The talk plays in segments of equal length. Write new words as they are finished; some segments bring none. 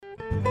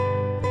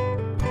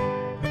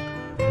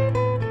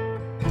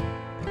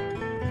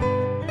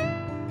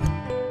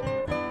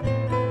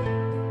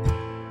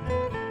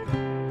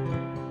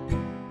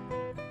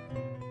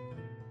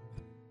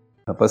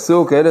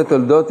הפסוק, אלה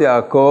תולדות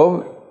יעקב,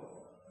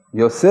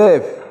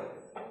 יוסף,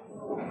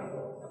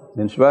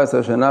 בן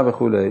 17 שנה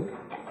וכו'.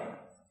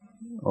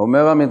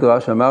 אומר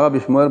המדרש, אמר רבי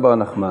שמואל בר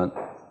נחמן,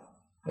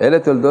 אלה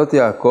תולדות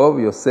יעקב,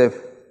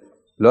 יוסף,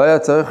 לא היה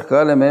צריך לקרוא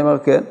למימר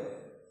כן,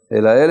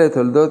 אלא אלה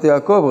תולדות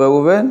יעקב,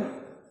 ראובן.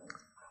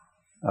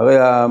 הרי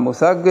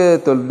המושג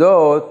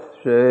תולדות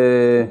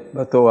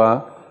שבתורה,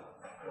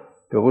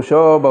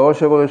 פירושו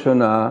בראש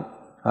ובראשונה,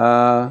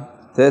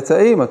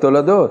 הצאצאים,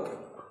 התולדות.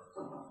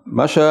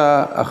 מה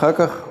שאחר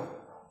כך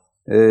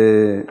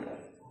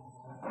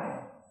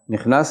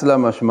נכנס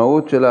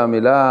למשמעות של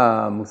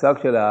המילה, המושג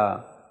של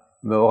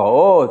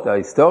המאורעות,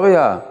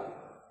 ההיסטוריה,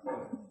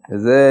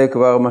 זה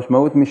כבר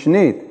משמעות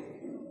משנית.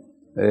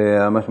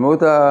 המשמעות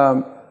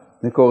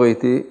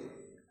המקורית היא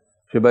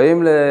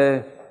שבאים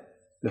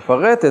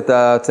לפרט את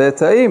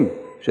הצאצאים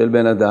של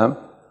בן אדם,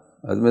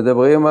 אז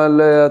מדברים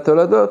על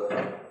התולדות.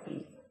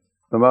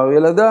 כלומר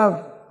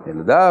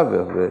ילדיו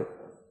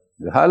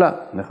והלאה,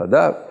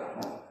 נכדיו.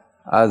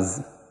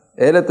 אז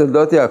אלה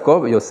תולדות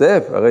יעקב,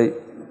 יוסף, הרי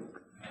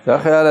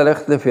צריך היה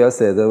ללכת לפי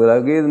הסדר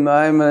ולהגיד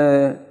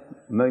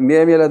מי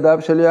הם ילדיו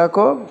של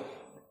יעקב.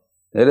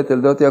 אלה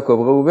תולדות יעקב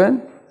ראובן.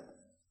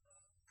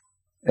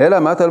 אלא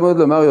מה תלמוד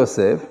לומר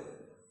יוסף?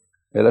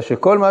 אלא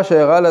שכל מה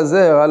שהראה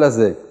לזה, הראה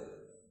לזה.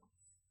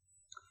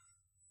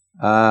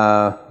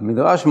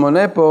 המדרש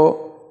מונה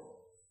פה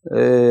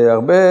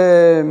הרבה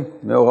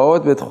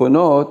מאורעות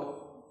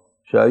ותכונות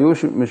שהיו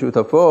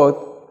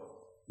משותפות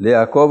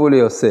ליעקב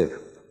וליוסף.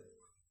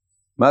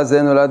 מה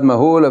זה נולד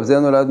מהול, אף זה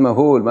נולד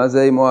מהול. מה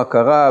זה אמו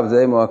הכרה, אף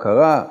זה אמו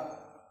הכרה.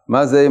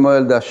 מה זה אמו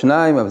ילדה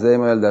שניים, אף זה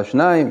אמו ילדה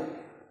שניים.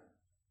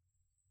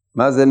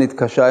 מה זה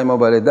נתקשה עמו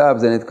בלידה, אף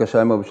זה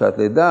נתקשה עמו בשעת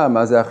לידה.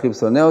 מה זה אחיו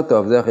שונא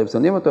אותו, אף זה אחיו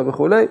שונאים אותו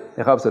וכו'.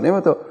 אחיו שונאים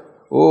אותו.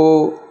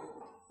 הוא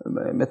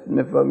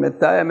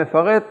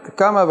מפרט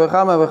כמה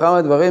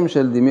וכמה דברים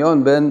של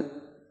דמיון בין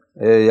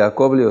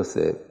יעקב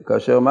ליוסף.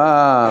 כאשר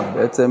מה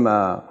בעצם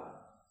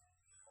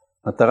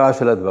המטרה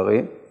של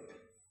הדברים?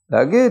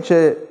 להגיד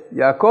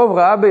שיעקב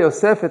ראה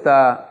ביוסף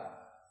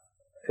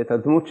את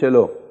הדמות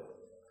שלו.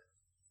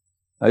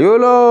 היו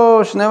לו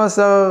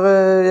 12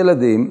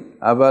 ילדים,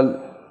 אבל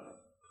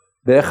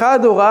באחד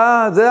הוא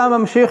ראה, זה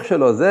הממשיך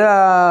שלו, זה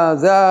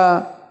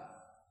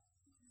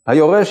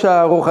היורש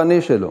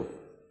הרוחני שלו.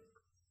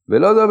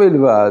 ולא זו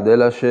בלבד,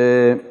 אלא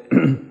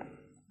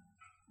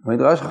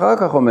שהמדרש אחר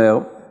כך אומר,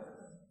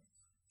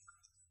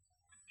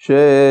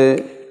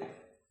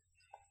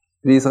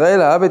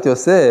 שבישראל אהב את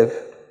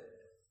יוסף,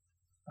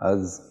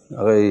 אז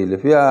הרי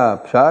לפי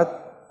הפשט,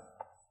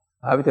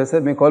 אהב את יוסף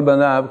מכל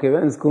בניו,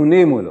 כבן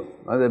זקונים הוא לו.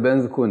 מה זה בן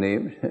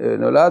זקונים?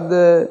 נולד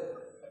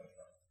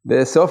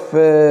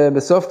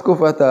בסוף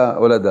תקופת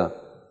ההולדה.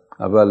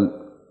 אבל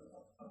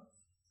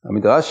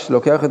המדרש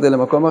לוקח את זה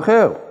למקום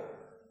אחר.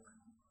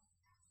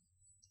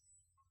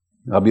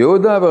 רבי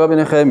יהודה ורבי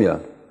נחמיה.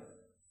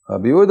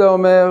 רבי יהודה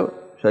אומר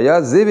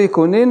שהיה זיו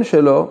עיקונין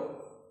שלו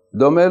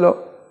דומה לו.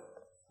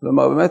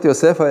 כלומר, באמת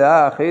יוסף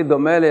היה הכי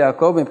דומה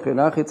ליעקב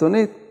מבחינה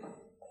חיצונית.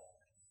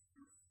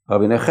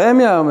 רבי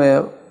נחמיה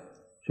אומר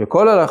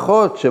שכל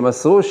הלכות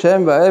שמסרו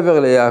שם ועבר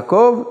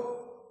ליעקב,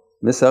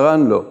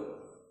 מסרן לו.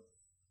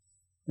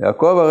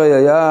 יעקב הרי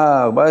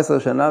היה 14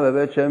 שנה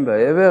בבית שם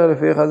ועבר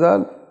לפי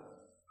חז"ל,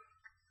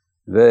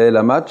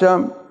 ולמד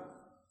שם,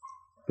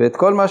 ואת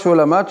כל מה שהוא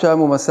למד שם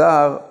הוא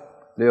מסר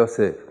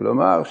ליוסף.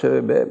 כלומר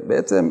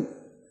שבעצם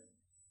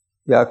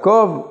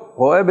יעקב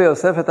רואה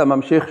ביוסף את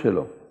הממשיך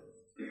שלו.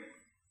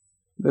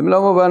 במלוא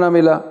מובן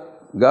המילה,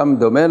 גם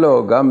דומה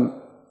לו, גם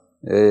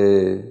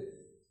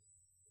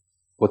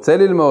רוצה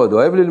ללמוד,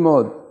 אוהב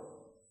ללמוד,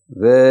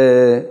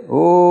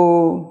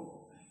 והוא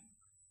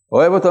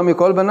אוהב אותו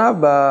מכל בניו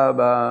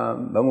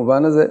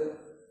במובן הזה.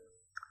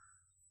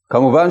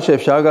 כמובן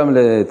שאפשר גם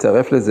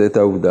לצרף לזה את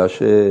העובדה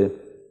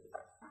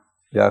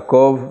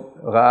שיעקב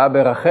ראה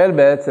ברחל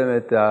בעצם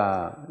את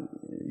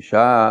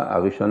האישה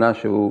הראשונה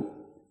שהוא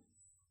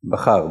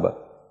בחר בה,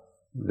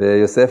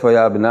 ויוסף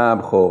היה בנה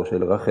הבכור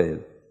של רחל.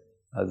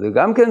 אז זה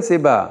גם כן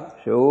סיבה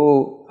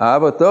שהוא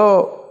אהב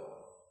אותו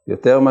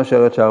יותר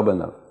מאשר את שאר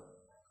בניו.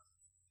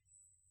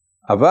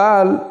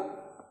 אבל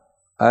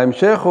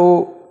ההמשך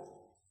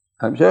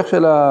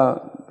של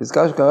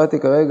הפסקה שקראתי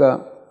כרגע,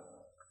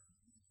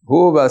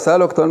 הוא ועשה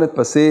לו כתונת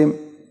פסים,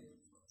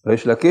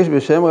 ריש לקיש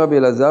בשם רבי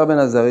אלעזר בן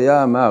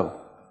עזריה אמר,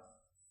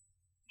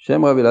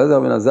 שם רבי אלעזר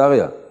בן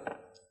עזריה,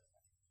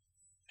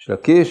 ריש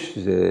לקיש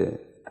זה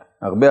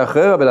הרבה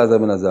אחרי רבי אלעזר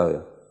בן עזריה,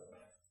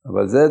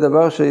 אבל זה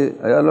דבר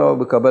שהיה לו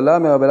בקבלה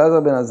מרבי אלעזר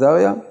בן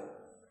עזריה,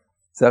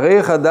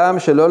 צריך אדם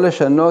שלא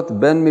לשנות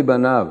בן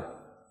מבניו,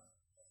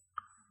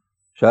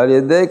 שעל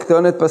ידי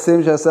כתונת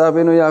פסים שעשה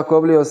אבינו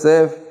יעקב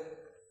ליוסף,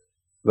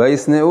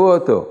 וישנאו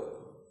אותו,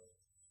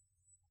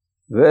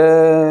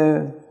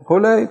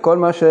 וכולי, כל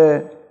מה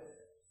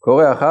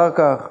שקורה אחר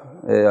כך,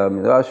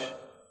 המדרש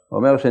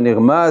אומר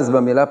שנרמז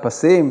במילה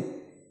פסים,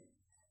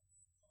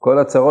 כל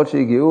הצרות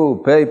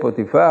שהגיעו, פי,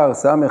 פוטיפר,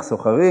 סמך,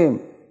 סוחרים,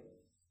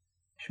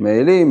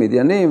 שמעאלים,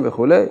 מדיינים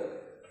וכולי.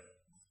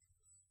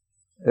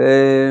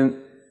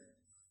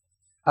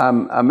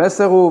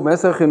 המסר הוא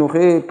מסר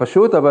חינוכי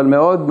פשוט, אבל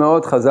מאוד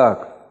מאוד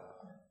חזק.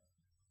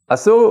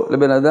 אסור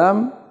לבן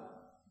אדם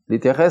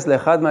להתייחס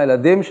לאחד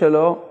מהילדים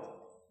שלו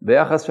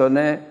ביחס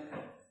שונה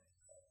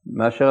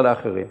מאשר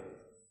לאחרים.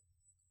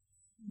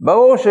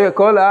 ברור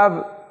שכל אב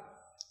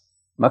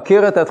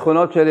מכיר את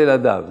התכונות של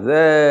ילדיו.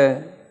 זה,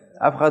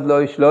 אף אחד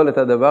לא ישלול את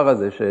הדבר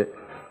הזה,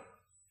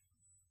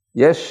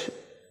 שיש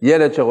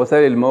ילד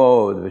שרוצה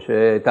ללמוד,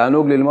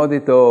 ושתענוג ללמוד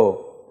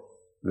איתו,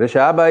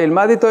 ושאבא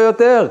ילמד איתו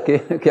יותר,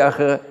 כי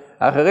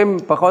האחרים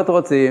פחות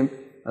רוצים,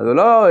 אז הוא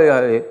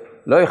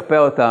לא יכפה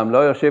אותם, לא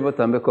יושיב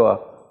אותם בכוח.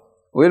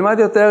 הוא ילמד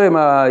יותר עם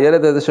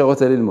הילד הזה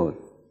שרוצה ללמוד.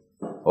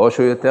 או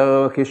שהוא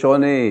יותר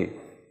כישרוני,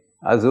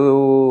 אז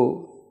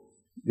הוא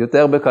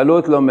יותר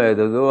בקלות לומד,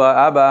 אז הוא,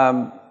 האבא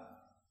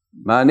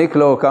מעניק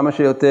לו כמה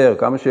שיותר,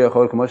 כמה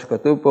שיכול, כמו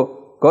שכתוב פה,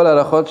 כל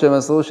ההלכות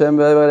שמסרו שם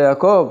בעבר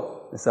ליעקב,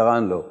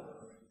 מסרן לו.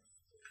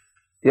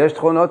 יש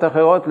תכונות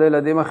אחרות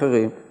לילדים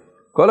אחרים,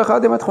 כל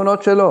אחד עם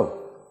התכונות שלו.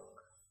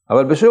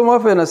 אבל בשום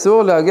אופן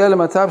אסור להגיע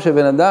למצב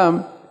שבן אדם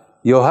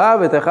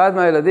יאהב את אחד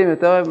מהילדים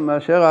יותר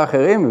מאשר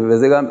האחרים,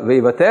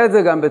 ויבטא את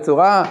זה גם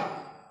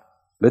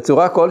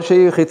בצורה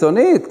כלשהי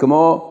חיצונית,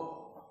 כמו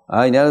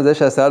העניין הזה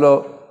שעשה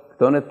לו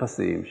כתונת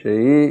פסים,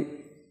 שהיא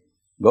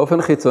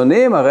באופן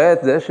חיצוני מראה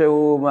את זה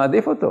שהוא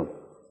מעדיף אותו.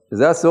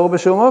 שזה אסור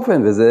בשום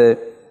אופן, וזה,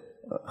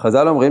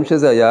 חז"ל אומרים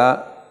שזה היה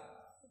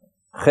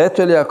חטא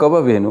של יעקב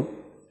אבינו,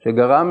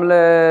 שגרם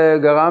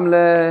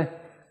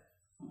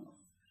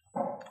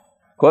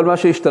כל מה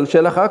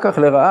שהשתלשל אחר כך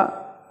לרעה.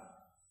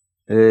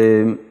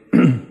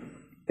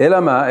 אלא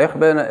מה,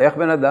 איך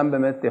בן אדם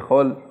באמת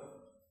יכול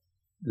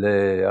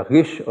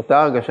להרגיש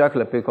אותה הרגשה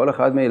כלפי כל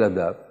אחד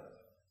מילדיו?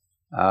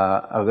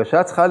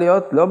 ההרגשה צריכה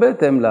להיות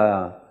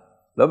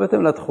לא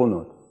בהתאם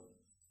לתכונות.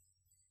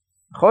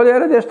 לכל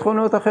ילד יש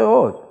תכונות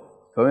אחרות,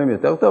 לפעמים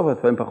יותר טובות,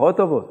 לפעמים פחות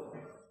טובות.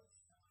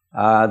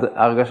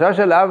 ההרגשה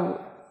של אב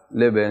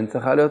לבן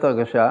צריכה להיות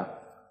הרגשה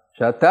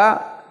שאתה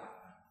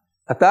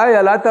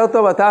ילדת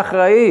אותו ואתה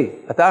אחראי,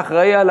 אתה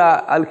אחראי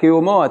על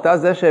קיומו, אתה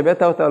זה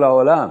שהבאת אותו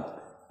לעולם.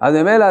 אז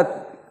ממילא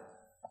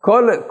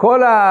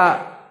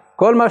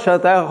כל מה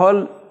שאתה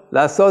יכול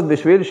לעשות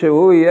בשביל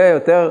שהוא יהיה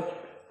יותר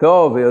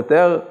טוב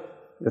ויותר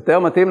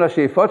מתאים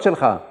לשאיפות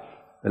שלך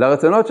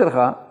ולרצונות שלך,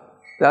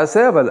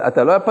 תעשה, אבל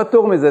אתה לא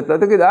פטור מזה, אתה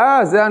תגיד,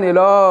 זה אני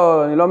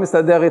לא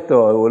מסתדר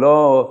איתו, הוא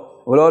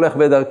לא הולך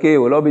בדרכי,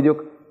 הוא לא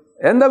בדיוק,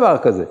 אין דבר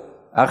כזה.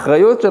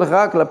 האחריות שלך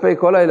כלפי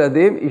כל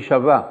הילדים היא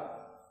שווה.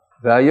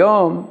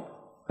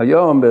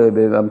 והיום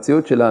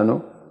במציאות שלנו,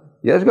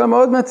 יש גם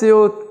עוד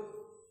מציאות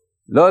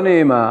לא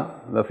נעימה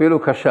ואפילו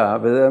קשה,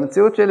 וזה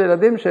המציאות של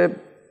ילדים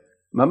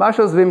שממש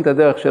עוזבים את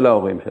הדרך של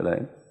ההורים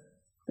שלהם.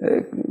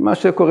 מה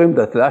שקוראים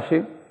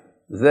דתל"שים,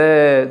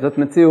 זאת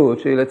מציאות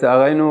שהיא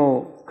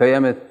לצערנו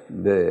קיימת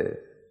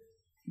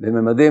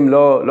בממדים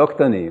לא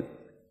קטנים,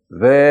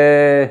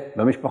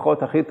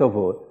 ובמשפחות הכי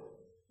טובות,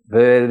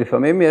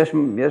 ולפעמים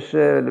יש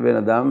לבן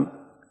אדם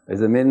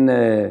איזה מין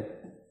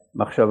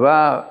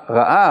מחשבה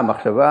רעה,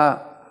 מחשבה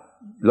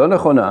לא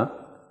נכונה,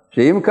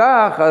 שאם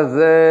כך,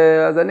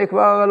 אז אני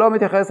כבר לא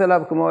מתייחס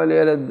אליו כמו אל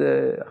ילד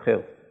אחר,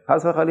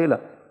 חס וחלילה.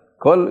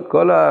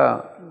 כל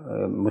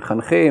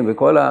המחנכים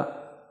וכל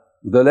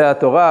גדולי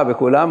התורה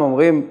וכולם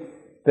אומרים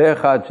פה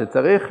אחד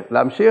שצריך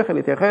להמשיך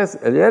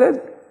להתייחס אל ילד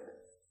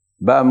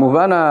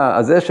במובן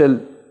הזה של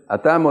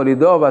אתה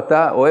מולידו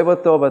ואתה אוהב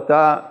אותו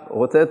ואתה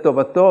רוצה את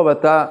טובתו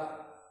ואתה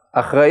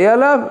אחראי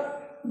עליו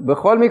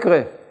בכל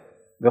מקרה,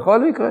 בכל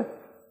מקרה.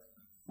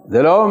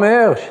 זה לא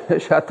אומר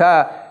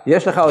שאתה,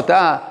 יש לך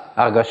אותה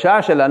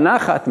הרגשה של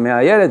הנחת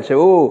מהילד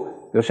שהוא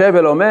יושב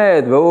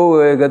ולומד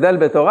והוא גדל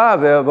בתורה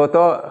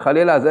ואותו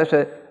חלילה זה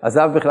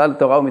שעזב בכלל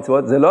תורה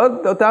ומצוות, זה לא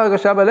אותה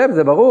הרגשה בלב,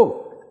 זה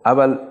ברור.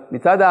 אבל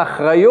מצד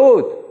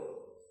האחריות,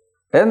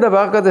 אין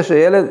דבר כזה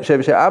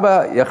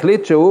שאבא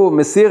יחליט שהוא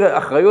מסיר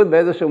אחריות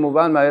באיזשהו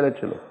מובן מהילד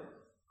שלו.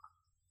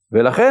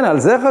 ולכן על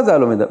זה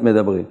חז"ל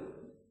מדברים.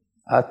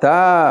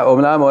 אתה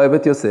אומנם אוהב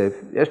את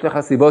יוסף, יש לך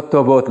סיבות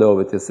טובות לאהוב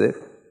את יוסף,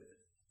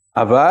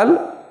 אבל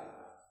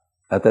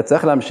אתה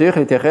צריך להמשיך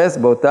להתייחס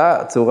באותה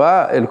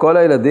צורה אל כל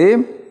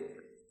הילדים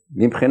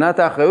מבחינת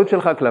האחריות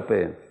שלך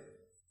כלפיהם.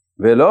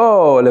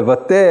 ולא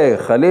לבטא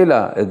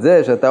חלילה את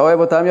זה שאתה אוהב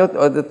אותם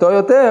אותו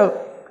יותר,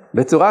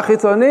 בצורה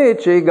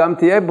חיצונית שהיא גם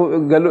תהיה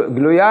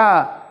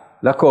גלויה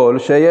לכל,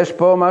 שיש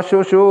פה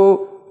משהו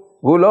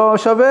שהוא לא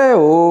שווה,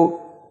 הוא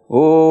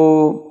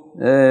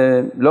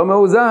לא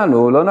מאוזן,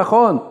 הוא לא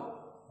נכון.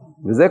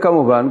 וזה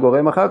כמובן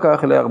גורם אחר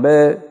כך להרבה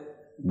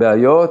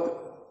בעיות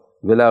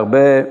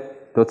ולהרבה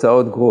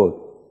תוצאות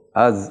גרועות.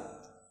 אז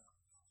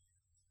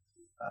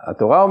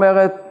התורה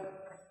אומרת,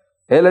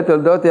 אלה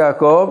תולדות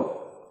יעקב,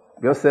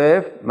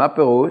 יוסף, מה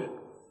פירוש?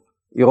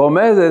 היא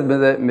רומזת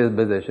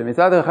בזה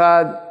שמצד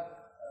אחד,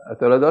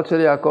 התולדות של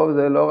יעקב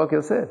זה לא רק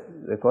יוסף,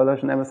 זה כל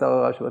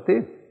 12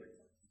 השבטים.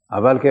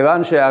 אבל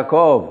כיוון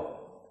שיעקב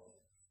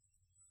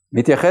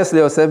מתייחס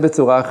ליוסף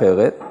בצורה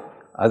אחרת,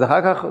 אז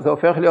אחר כך זה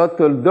הופך להיות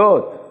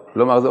תולדות,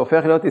 כלומר זה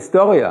הופך להיות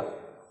היסטוריה.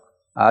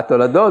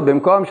 התולדות,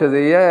 במקום שזה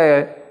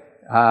יהיה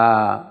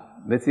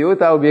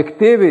המציאות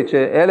האובייקטיבית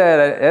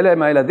שאלה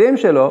הם הילדים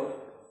שלו,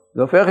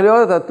 זה הופך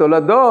להיות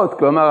התולדות,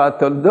 כלומר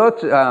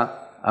התולדות,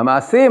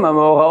 המעשים,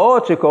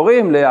 המאורעות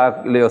שקורים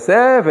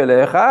ליוסף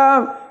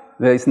ולאחיו,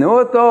 וישנאו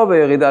אותו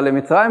וירידה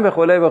למצרים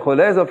וכו' וכו',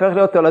 זה הופך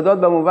להיות תולדות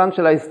במובן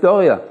של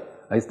ההיסטוריה.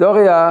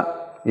 ההיסטוריה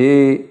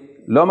היא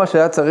לא מה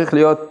שהיה צריך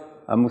להיות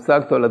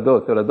המושג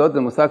תולדות. תולדות זה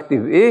מושג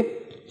טבעי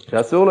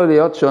שאסור לו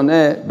להיות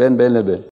שונה בין לבין.